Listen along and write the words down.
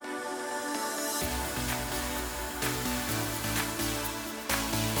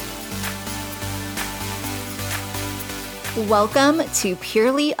Welcome to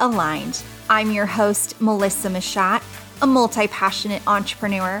Purely Aligned. I'm your host, Melissa Mashat, a multi-passionate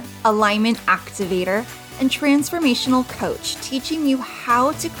entrepreneur, alignment activator, and transformational coach, teaching you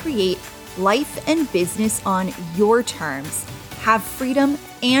how to create life and business on your terms, have freedom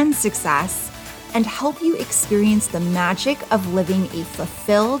and success, and help you experience the magic of living a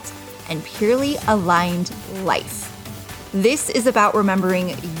fulfilled and purely aligned life. This is about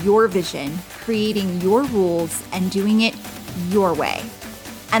remembering your vision, creating your rules, and doing it your way.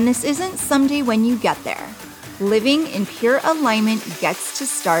 And this isn't someday when you get there. Living in pure alignment gets to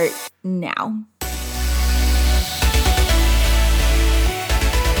start now.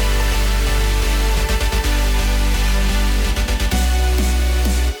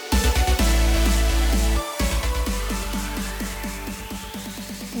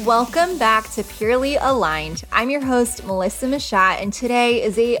 Welcome back to Purely Aligned. I'm your host, Melissa Mashat, and today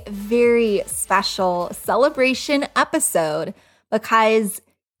is a very special celebration episode because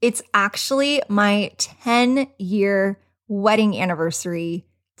it's actually my 10-year wedding anniversary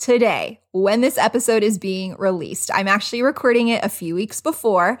today when this episode is being released. I'm actually recording it a few weeks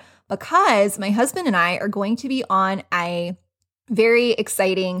before because my husband and I are going to be on a very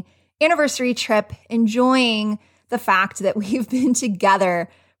exciting anniversary trip, enjoying the fact that we've been together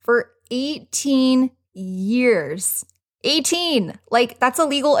for 18 years. 18! Like, that's a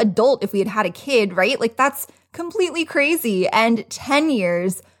legal adult if we had had a kid, right? Like, that's completely crazy. And 10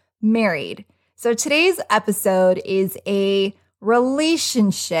 years married. So today's episode is a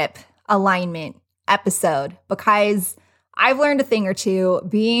relationship alignment episode because I've learned a thing or two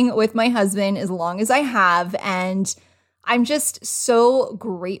being with my husband as long as I have, and I'm just so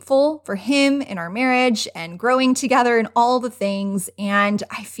grateful for him and our marriage and growing together and all the things. And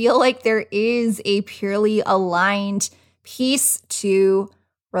I feel like there is a purely aligned piece to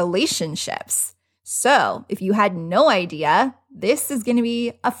relationships. So if you had no idea, this is going to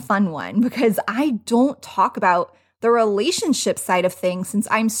be a fun one because I don't talk about the relationship side of things since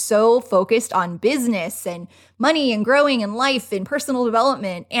I'm so focused on business and money and growing and life and personal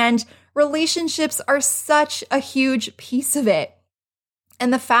development. And relationships are such a huge piece of it.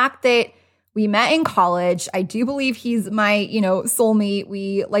 And the fact that we met in college, I do believe he's my, soulmate.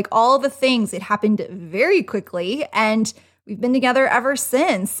 We like all the things. It happened very quickly and we've been together ever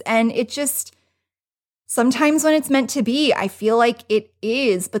since. And it just, sometimes when it's meant to be, I feel like it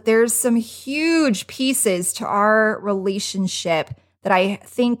is, but there's some huge pieces to our relationship that I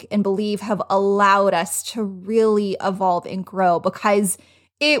think and believe have allowed us to really evolve and grow because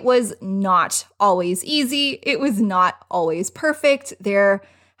it was not always easy. It was not always perfect. There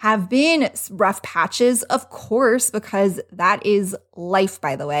have been rough patches, of course, because that is life,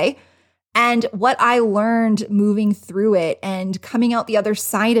 by the way. And what I learned moving through it and coming out the other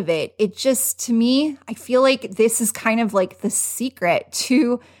side of it, it just, to me, I feel like this is kind of like the secret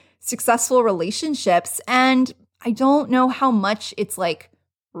to successful relationships. And I don't know how much it's like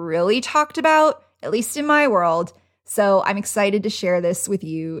really talked about, at least in my world. So I'm excited to share this with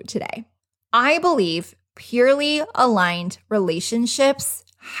you today. I believe purely aligned relationships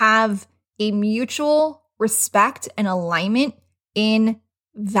have a mutual respect and alignment in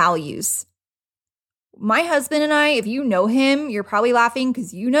values. My husband and I, if you know him, you're probably laughing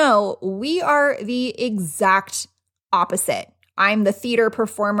because we are the exact opposite. I'm the theater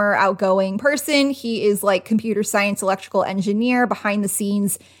performer, outgoing person. He is like computer science, electrical engineer, behind the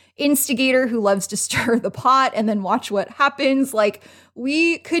scenes instigator who loves to stir the pot and then watch what happens. Like,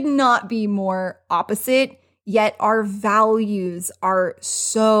 we could not be more opposite, yet our values are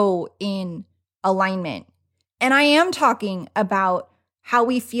so in alignment. And I am talking about how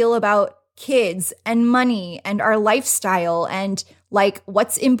we feel about kids and money and our lifestyle and like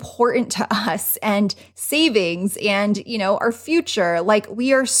what's important to us and savings and, our future. Like,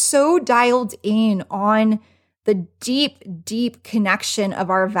 we are so dialed in on the deep, deep connection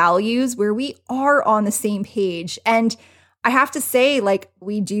of our values where we are on the same page. And I have to say, like,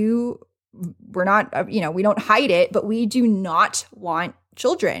 we don't hide it, but we do not want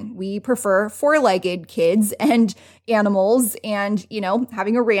children. We prefer four-legged kids and animals and,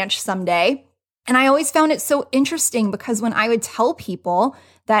 having a ranch someday. And I always found it so interesting because when I would tell people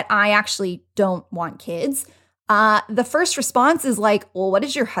that I actually don't want kids, the first response is like, well, what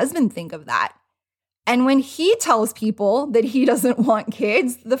does your husband think of that? And when he tells people that he doesn't want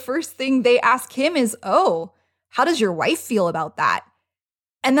kids, the first thing they ask him is, oh, how does your wife feel about that?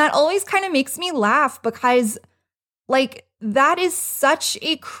 And that always kind of makes me laugh because, like, that is such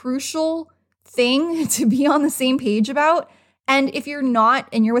a crucial thing to be on the same page about. And if you're not,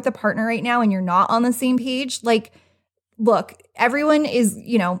 and you're with a partner right now and you're not on the same page, like, look, everyone is,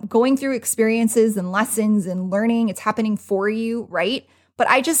 going through experiences and lessons and learning. It's happening for you, right? But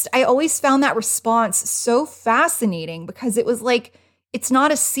I always found that response so fascinating because it was like, it's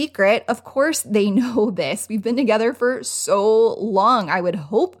not a secret. Of course they know this. We've been together for so long. I would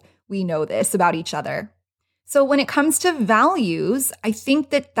hope we know this about each other. So when it comes to values, I think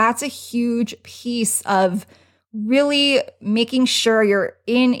that that's a huge piece of really making sure you're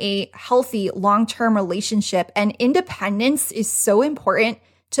in a healthy long-term relationship. And independence is so important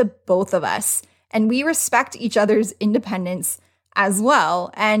to both of us. And we respect each other's independence as well.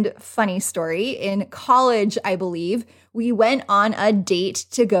 And funny story, in college, I believe, we went on a date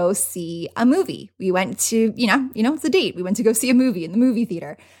to go see a movie. We went to, it's a date. We went to go see a movie in the movie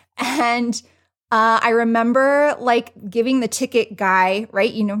theater. And I remember like giving the ticket guy,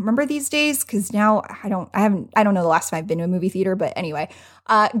 right? Remember these days? Because now I don't know the last time I've been to a movie theater, but anyway,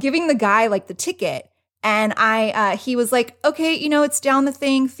 giving the guy like the ticket, and he was like, okay, it's down the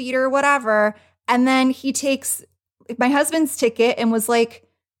thing, theater, whatever. And then he takes my husband's ticket and was like,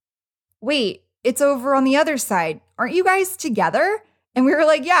 wait, it's over on the other side. Aren't you guys together? And we were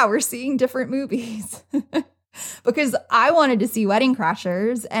like, yeah, we're seeing different movies. Because I wanted to see Wedding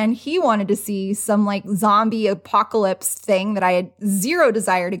Crashers and he wanted to see some like zombie apocalypse thing that I had zero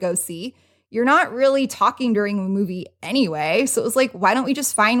desire to go see. You're not really talking during the movie anyway. So it was like, why don't we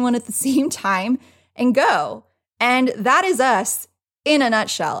just find one at the same time and go? And that is us in a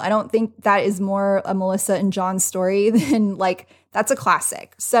nutshell. I don't think that is more a Melissa and John story than like, that's a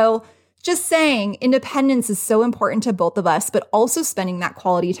classic. So just saying, independence is so important to both of us, but also spending that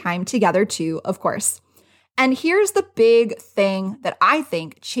quality time together too, of course. And here's the big thing that I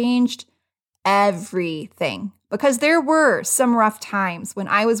think changed everything, because there were some rough times when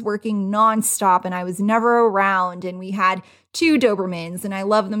I was working nonstop and I was never around, and we had 2 Dobermans and I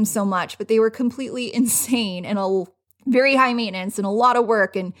love them so much, but they were completely insane and very high maintenance and a lot of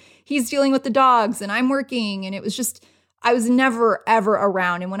work, and he's dealing with the dogs and I'm working, and it was just, I was never ever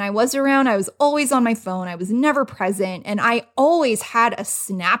around. And when I was around, I was always on my phone. I was never present. And I always had a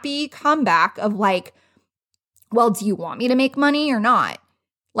snappy comeback of like, well, do you want me to make money or not?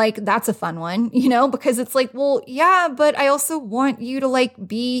 Like, that's a fun one, because it's like, well, yeah, but I also want you to like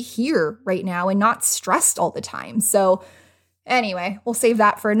be here right now and not stressed all the time. So anyway, we'll save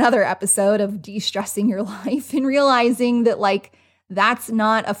that for another episode of de-stressing your life and realizing that like, that's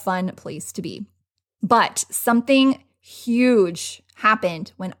not a fun place to be. But something huge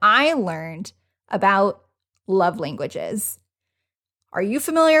happened when I learned about love languages. Are you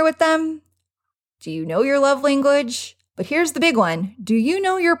familiar with them? Do you know your love language? But here's the big one. Do you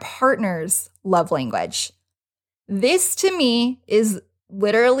know your partner's love language? This to me is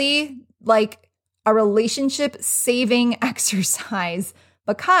literally like a relationship saving exercise,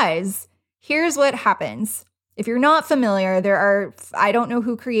 because here's what happens. If you're not familiar, I don't know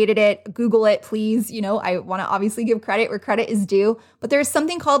who created it. Google it, please. I want to obviously give credit where credit is due, but there's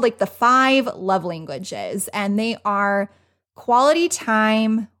something called like the 5 love languages, and they are quality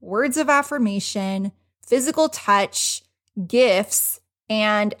time, words of affirmation, physical touch, gifts,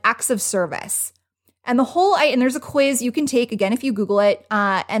 and acts of service. And and there's a quiz you can take, again, if you Google it.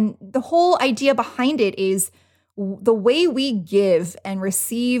 And the whole idea behind it is the way we give and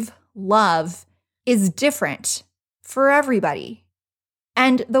receive love is different for everybody.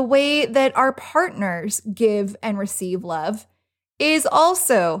 And the way that our partners give and receive love is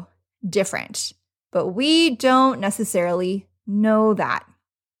also different. But we don't necessarily know that.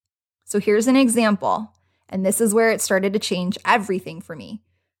 So here's an example, and this is where it started to change everything for me.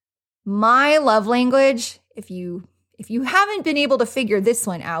 My love language, if you haven't been able to figure this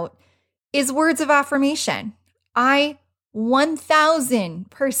one out, is words of affirmation. I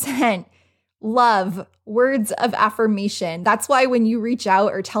 1000% love words of affirmation. That's why when you reach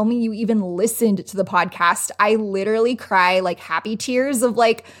out or tell me you even listened to the podcast, I literally cry like happy tears of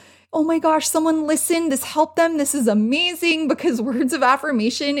like, oh my gosh, someone listened, this helped them, this is amazing, because words of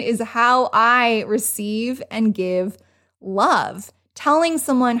affirmation is how I receive and give love. Telling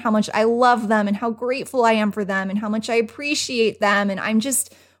someone how much I love them and how grateful I am for them and how much I appreciate them. And I'm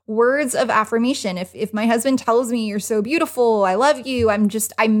just words of affirmation. If my husband tells me you're so beautiful, I love you,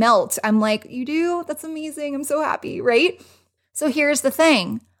 I melt. I'm like, you do? That's amazing. I'm so happy, right? So here's the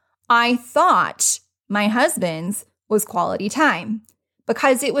thing. I thought my husband's was quality time,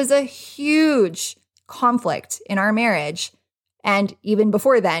 because it was a huge conflict in our marriage. And even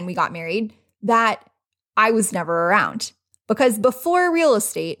before then, we got married, that I was never around. Because before real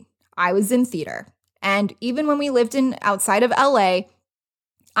estate, I was in theater. And even when we lived outside of LA,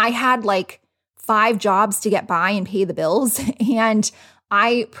 I had like 5 jobs to get by and pay the bills. And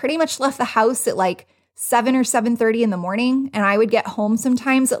I pretty much left the house at like 7 or 7:30 in the morning, and I would get home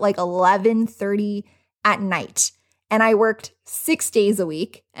sometimes at like 11:30 at night. And I worked 6 days a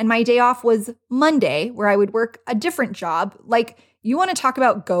week, and my day off was Monday, where I would work a different job. Like, you want to talk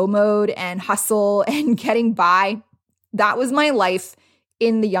about go mode and hustle and getting by? That was my life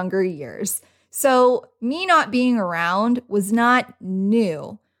in the younger years. So me not being around was not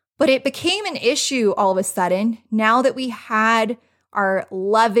new, but it became an issue all of a sudden now that we had our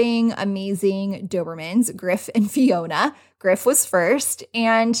loving, amazing Dobermans, Griff and Fiona. Griff was first,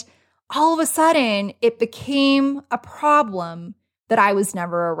 and all of a sudden it became a problem that I was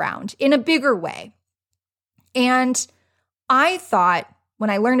never around in a bigger way. And I thought when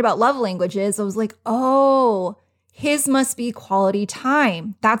I learned about love languages, I was like, oh, his must be quality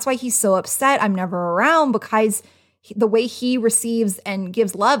time. That's why he's so upset I'm never around, because the way he receives and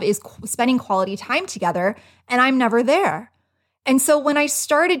gives love is spending quality time together, and I'm never there. And so when I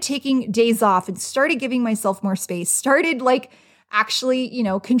started taking days off and started giving myself more space, started like actually,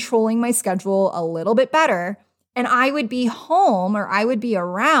 controlling my schedule a little bit better, and I would be home or I would be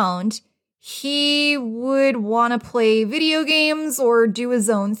around, he would want to play video games or do his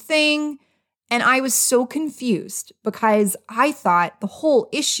own thing. And I was so confused because I thought the whole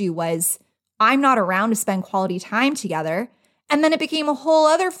issue was I'm not around to spend quality time together. And then it became a whole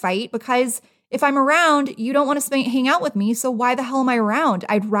other fight because if I'm around, you don't want to hang out with me. So why the hell am I around?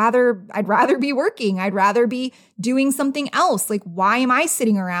 I'd rather be working. I'd rather be doing something else. Like, why am I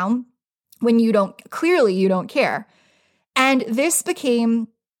sitting around when you don't care? And this became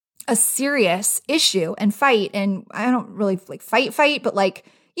a serious issue and fight. And I don't really like fight, but like,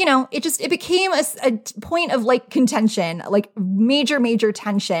 it became a point of like contention, like major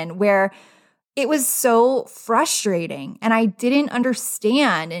tension, where it was so frustrating and I didn't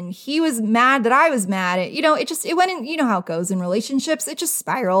understand. And he was mad that I was mad. It went in, how it goes in relationships. It just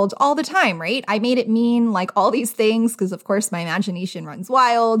spiraled all the time, right? I made it mean like all these things because of course my imagination runs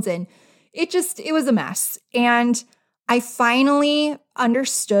wild, and it was a mess. And I finally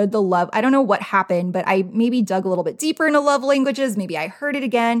understood the love. I don't know what happened, but I maybe dug a little bit deeper into love languages. Maybe I heard it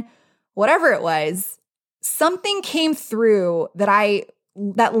again. Whatever it was, something came through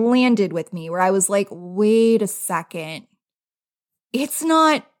that landed with me where I was like, wait a second. It's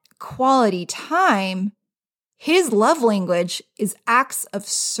not quality time. His love language is acts of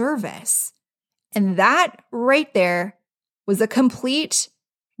service. And that right there was a complete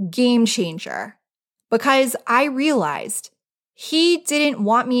game changer. Because I realized he didn't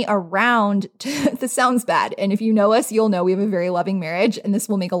want me around. This sounds bad. And if you know us, you'll know we have a very loving marriage, and this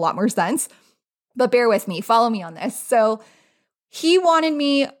will make a lot more sense. But bear with me, follow me on this. So he wanted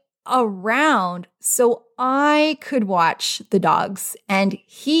me around so I could watch the dogs and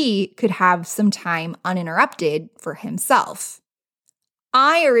he could have some time uninterrupted for himself.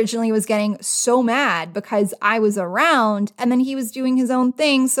 I originally was getting so mad because I was around and then he was doing his own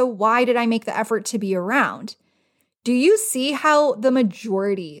thing. So why did I make the effort to be around? Do you see how the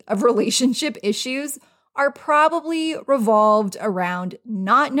majority of relationship issues are probably revolved around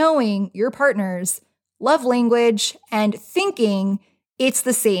not knowing your partner's love language and thinking it's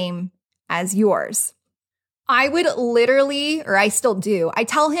the same as yours? I would literally, or I still do, I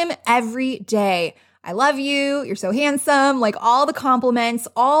tell him every day, I love you, you're so handsome, like all the compliments,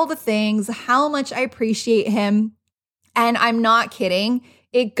 all the things, how much I appreciate him. And I'm not kidding.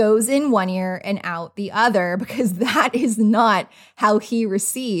 It goes in one ear and out the other because that is not how he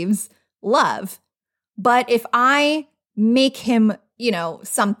receives love. But if I make him,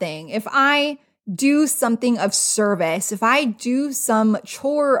 something, if I do something of service, if I do some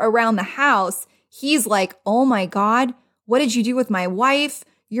chore around the house, he's like, oh my God, what did you do with my wife?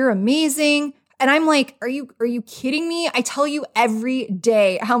 You're amazing. And I'm like, are you kidding me? I tell you every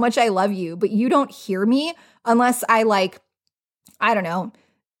day how much I love you, but you don't hear me unless I don't know.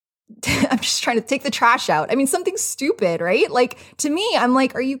 I'm just trying to take the trash out. I mean, something stupid, right? Like to me, I'm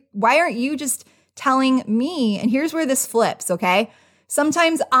like, why aren't you just telling me? And here's where this flips, okay?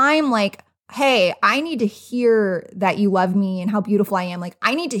 Sometimes I'm like, hey, I need to hear that you love me and how beautiful I am. Like,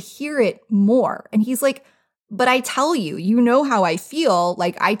 I need to hear it more. And he's like, but I tell you, you know how I feel.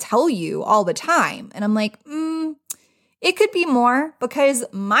 Like, I tell you all the time. And I'm like, it could be more because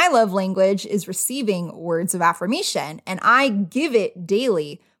my love language is receiving words of affirmation and I give it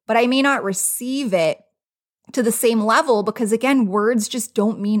daily, but I may not receive it to the same level because, again, words just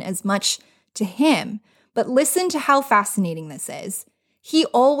don't mean as much to him. But listen to how fascinating this is. He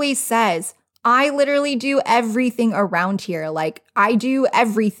always says, I literally do everything around here. Like I do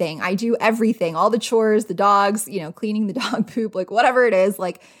everything. All the chores, the dogs, cleaning the dog poop, like whatever it is,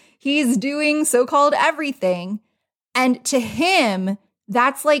 like he's doing so-called everything. And to him,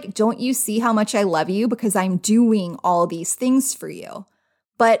 that's like, don't you see how much I love you because I'm doing all these things for you?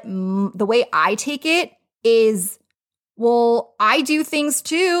 But the way I take it is, well, I do things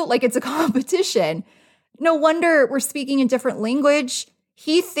too. Like it's a competition. No wonder we're speaking a different language.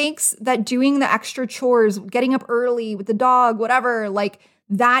 He thinks that doing the extra chores, getting up early with the dog, whatever, like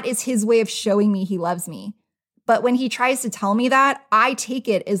that is his way of showing me he loves me. But when he tries to tell me that, I take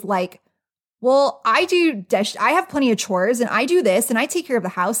it as like, well, I have plenty of chores and I do this and I take care of the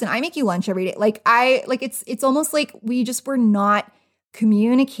house and I make you lunch every day. It's almost like we're not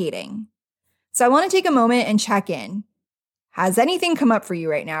communicating. So I want to take a moment and check in. Has anything come up for you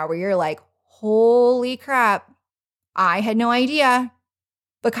right now where you're like, holy crap, I had no idea?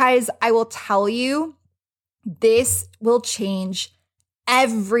 Because I will tell you, this will change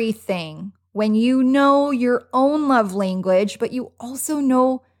everything when you know your own love language, but you also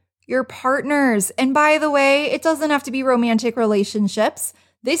know your partners. And by the way, it doesn't have to be romantic relationships.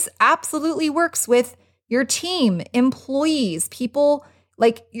 This absolutely works with your team, employees, people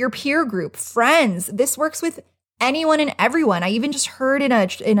like your peer group, friends. This works with anyone and everyone. I even just heard in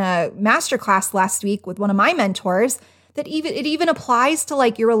a masterclass last week with one of my mentors that it even applies to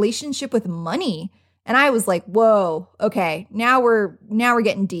like your relationship with money. And I was like, whoa, okay, now we're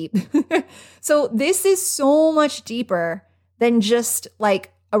getting deep. So this is so much deeper than just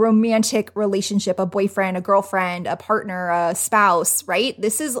like a romantic relationship, a boyfriend, a girlfriend, a partner, a spouse, right?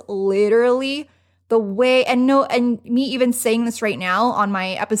 This is literally the way, and me even saying this right now on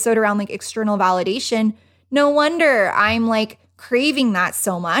my episode around like external validation, no wonder I'm like craving that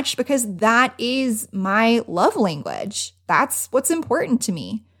so much because that is my love language. That's what's important to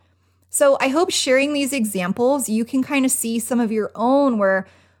me. So I hope sharing these examples, you can kind of see some of your own where,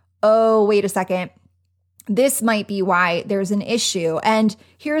 oh, wait a second, this might be why there's an issue. And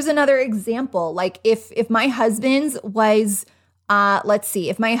here's another example. Like if my husband's was,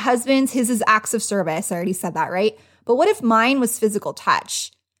 if my husband's, his is acts of service. I already said that, right? But what if mine was physical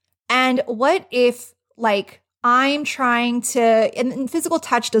touch? And what if like I'm trying to, and physical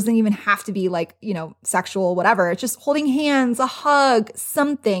touch doesn't even have to be like, sexual, whatever. It's just holding hands, a hug,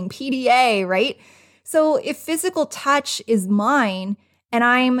 something, PDA, right? So if physical touch is mine and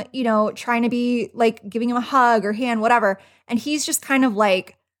I'm, trying to be like giving him a hug or hand, whatever, and he's just kind of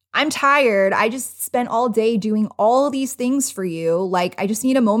like, I'm tired. I just spent all day doing all these things for you. Like, I just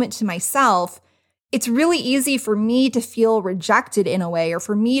need a moment to myself. It's really easy for me to feel rejected in a way, or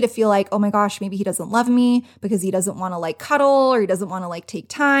for me to feel like, oh my gosh, maybe he doesn't love me because he doesn't want to like cuddle or he doesn't want to like take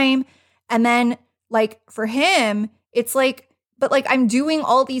time. And then like for him, it's like, but like I'm doing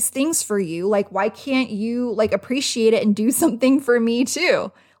all these things for you. Like, why can't you like appreciate it and do something for me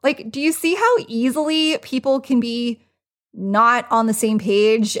too? Like, do you see how easily people can be not on the same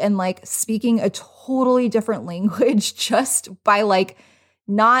page and like speaking a totally different language just by like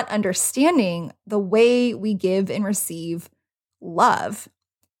not understanding the way we give and receive love?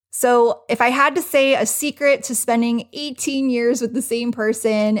 So if I had to say a secret to spending 18 years with the same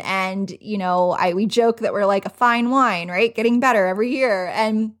person, and, we joke that we're like a fine wine, right? Getting better every year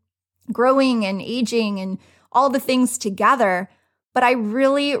and growing and aging and all the things together. But I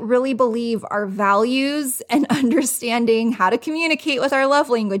really, really believe our values and understanding how to communicate with our love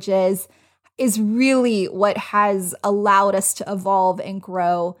languages is really what has allowed us to evolve and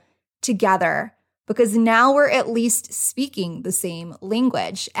grow together, because now we're at least speaking the same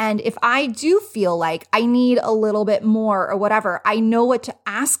language. And if I do feel like I need a little bit more or whatever, I know what to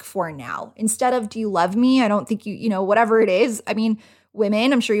ask for now. Instead of, do you love me? I don't think whatever it is. I mean,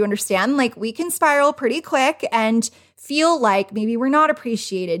 women, I'm sure you understand, like we can spiral pretty quick and feel like maybe we're not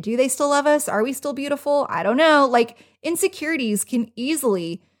appreciated. Do they still love us? Are we still beautiful? I don't know. Like insecurities can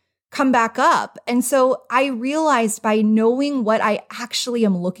easily come back up. And so I realized by knowing what I actually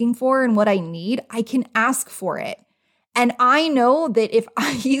am looking for and what I need, I can ask for it. And I know that if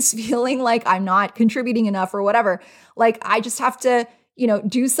he's feeling like I'm not contributing enough or whatever, like I just have to,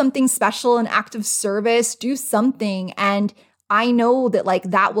 do something special, an act of service, do something. And I know that like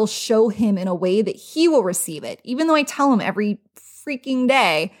that will show him in a way that he will receive it. Even though I tell him every freaking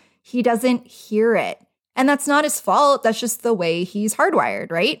day, he doesn't hear it. And that's not his fault. That's just the way he's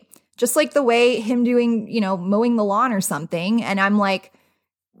hardwired, right? Just like the way him doing, mowing the lawn or something. And I'm like,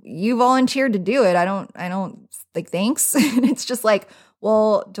 you volunteered to do it. I don't like, thanks. And it's just like,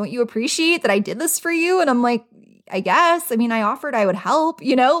 well, don't you appreciate that I did this for you? And I'm like, I guess. I mean, I offered I would help,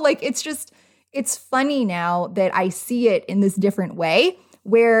 like it's funny now that I see it in this different way,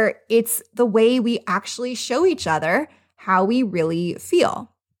 where it's the way we actually show each other how we really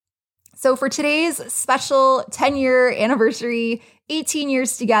feel. So for today's special 10-year anniversary, 18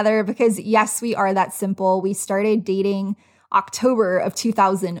 years together, because yes, we are that simple. We started dating October of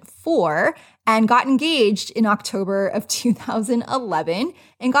 2004 and got engaged in October of 2011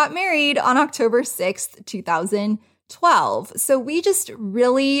 and got married on October 6th, 2012. So we just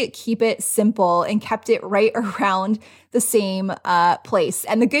really keep it simple and kept it right around the same place.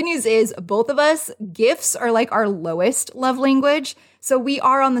 And the good news is both of us, gifts are like our lowest love language. So we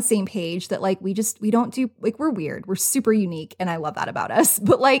are on the same page that like we don't do, like we're weird. We're super unique. And I love that about us.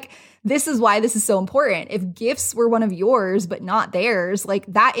 But like, this is why this is so important. If gifts were one of yours, but not theirs, like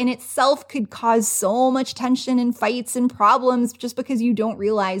that in itself could cause so much tension and fights and problems just because you don't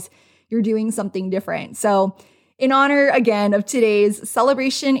realize you're doing something different. So in honor, again, of today's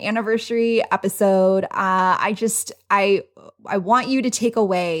celebration anniversary episode, I want you to take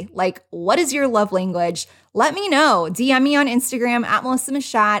away, like, what is your love language? Let me know. DM me on Instagram at Melissa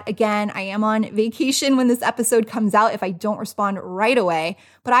Mashat. Again, I am on vacation when this episode comes out if I don't respond right away.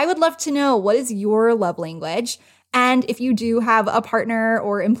 But I would love to know, what is your love language? And if you do have a partner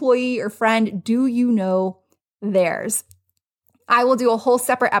or employee or friend, do you know theirs? I will do a whole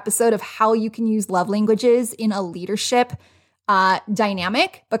separate episode of how you can use love languages in a leadership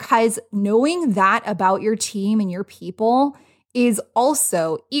dynamic, because knowing that about your team and your people is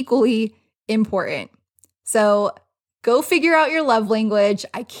also equally important. So go figure out your love language.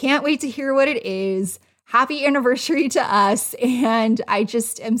 I can't wait to hear what it is. Happy anniversary to us. And I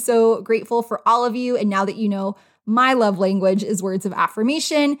just am so grateful for all of you. And now that you know my love language is words of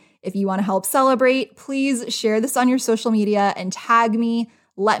affirmation, if you want to help celebrate, please share this on your social media and tag me.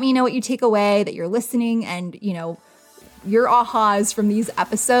 Let me know what you take away, that you're listening, and, you know, your ahas from these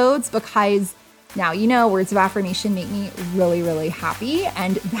episodes, because now you know words of affirmation make me really, really happy.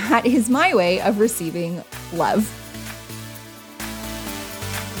 And that is my way of receiving love.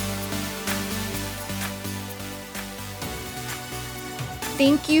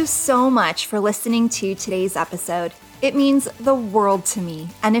 Thank you so much for listening to today's episode. It means the world to me.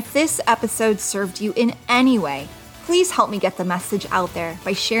 And if this episode served you in any way, please help me get the message out there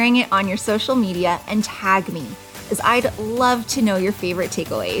by sharing it on your social media and tag me, as I'd love to know your favorite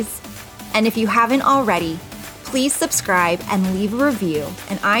takeaways. And if you haven't already, please subscribe and leave a review.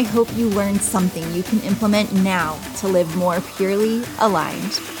 And I hope you learned something you can implement now to live more purely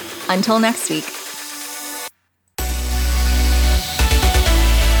aligned. Until next week.